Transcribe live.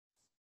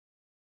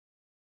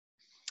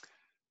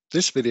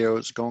This video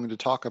is going to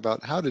talk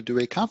about how to do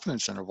a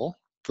confidence interval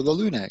for the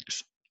loon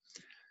eggs.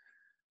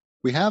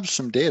 We have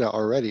some data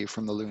already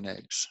from the loon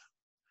eggs.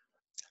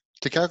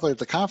 To calculate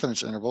the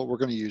confidence interval, we're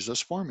going to use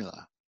this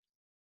formula.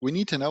 We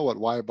need to know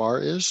what y bar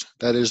is,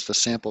 that is the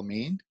sample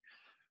mean.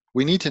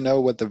 We need to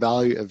know what the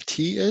value of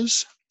t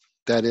is,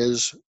 that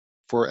is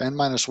for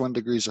n-1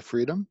 degrees of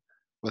freedom,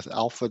 with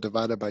alpha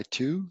divided by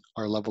 2,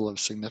 our level of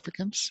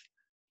significance.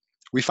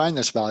 We find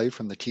this value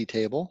from the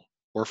t-table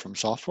or from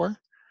software.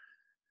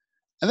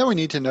 And then we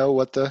need to know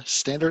what the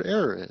standard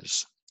error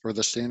is, or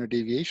the standard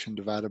deviation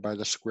divided by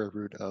the square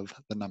root of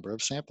the number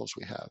of samples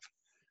we have.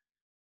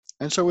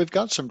 And so we've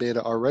got some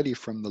data already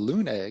from the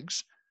loon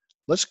eggs.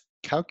 Let's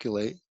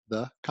calculate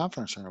the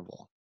confidence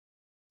interval.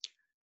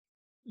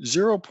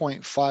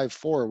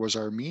 0.54 was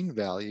our mean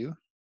value.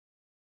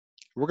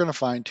 We're going to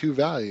find two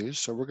values,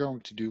 so we're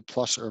going to do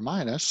plus or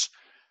minus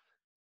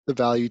the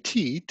value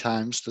t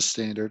times the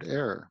standard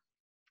error.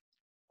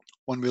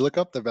 When we look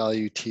up the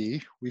value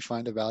t, we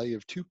find a value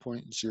of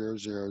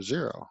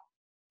 2.000.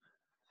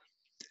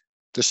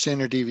 The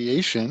standard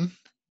deviation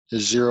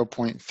is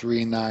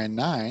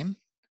 0.399.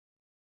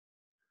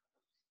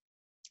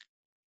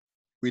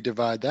 We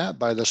divide that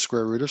by the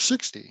square root of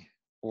 60,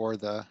 or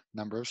the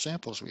number of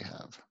samples we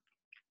have.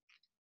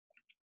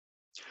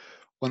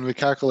 When we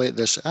calculate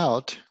this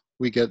out,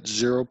 we get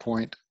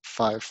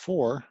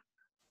 0.54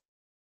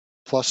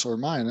 plus or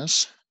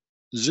minus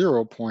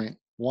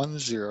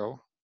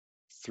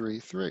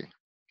 0.1033.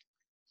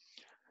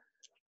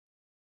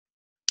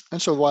 And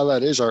so while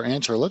that is our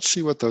answer, let's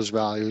see what those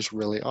values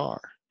really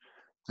are.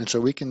 And so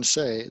we can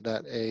say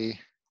that a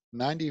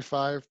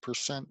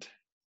 95%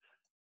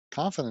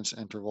 confidence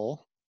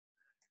interval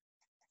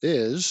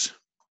is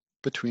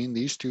between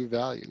these two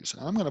values.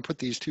 I'm going to put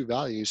these two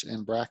values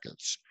in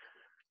brackets.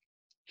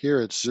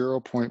 Here it's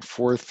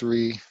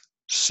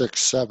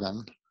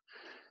 0.4367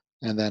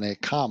 and then a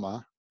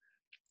comma,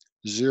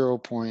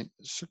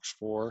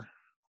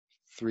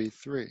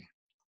 0.6433.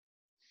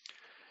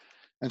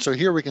 And so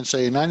here we can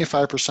say a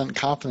 95%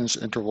 confidence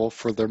interval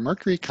for the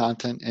mercury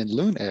content in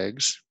loon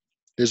eggs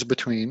is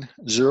between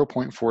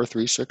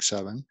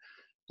 0.4367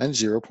 and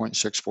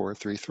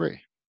 0.6433.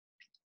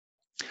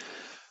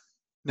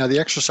 Now the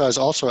exercise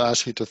also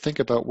asks you to think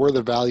about where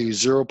the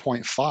values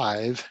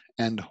 0.5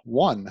 and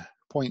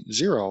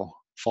 1.0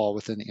 fall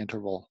within the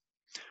interval.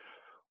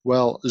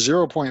 Well,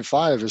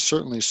 0.5 is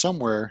certainly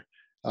somewhere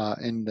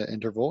in the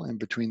interval in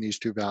between these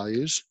two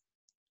values.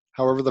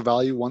 However, the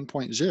value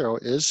 1.0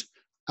 is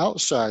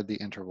outside the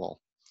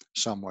interval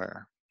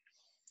somewhere.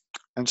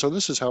 And so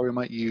this is how we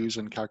might use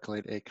and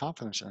calculate a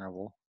confidence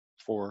interval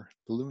for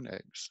the loon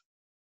eggs.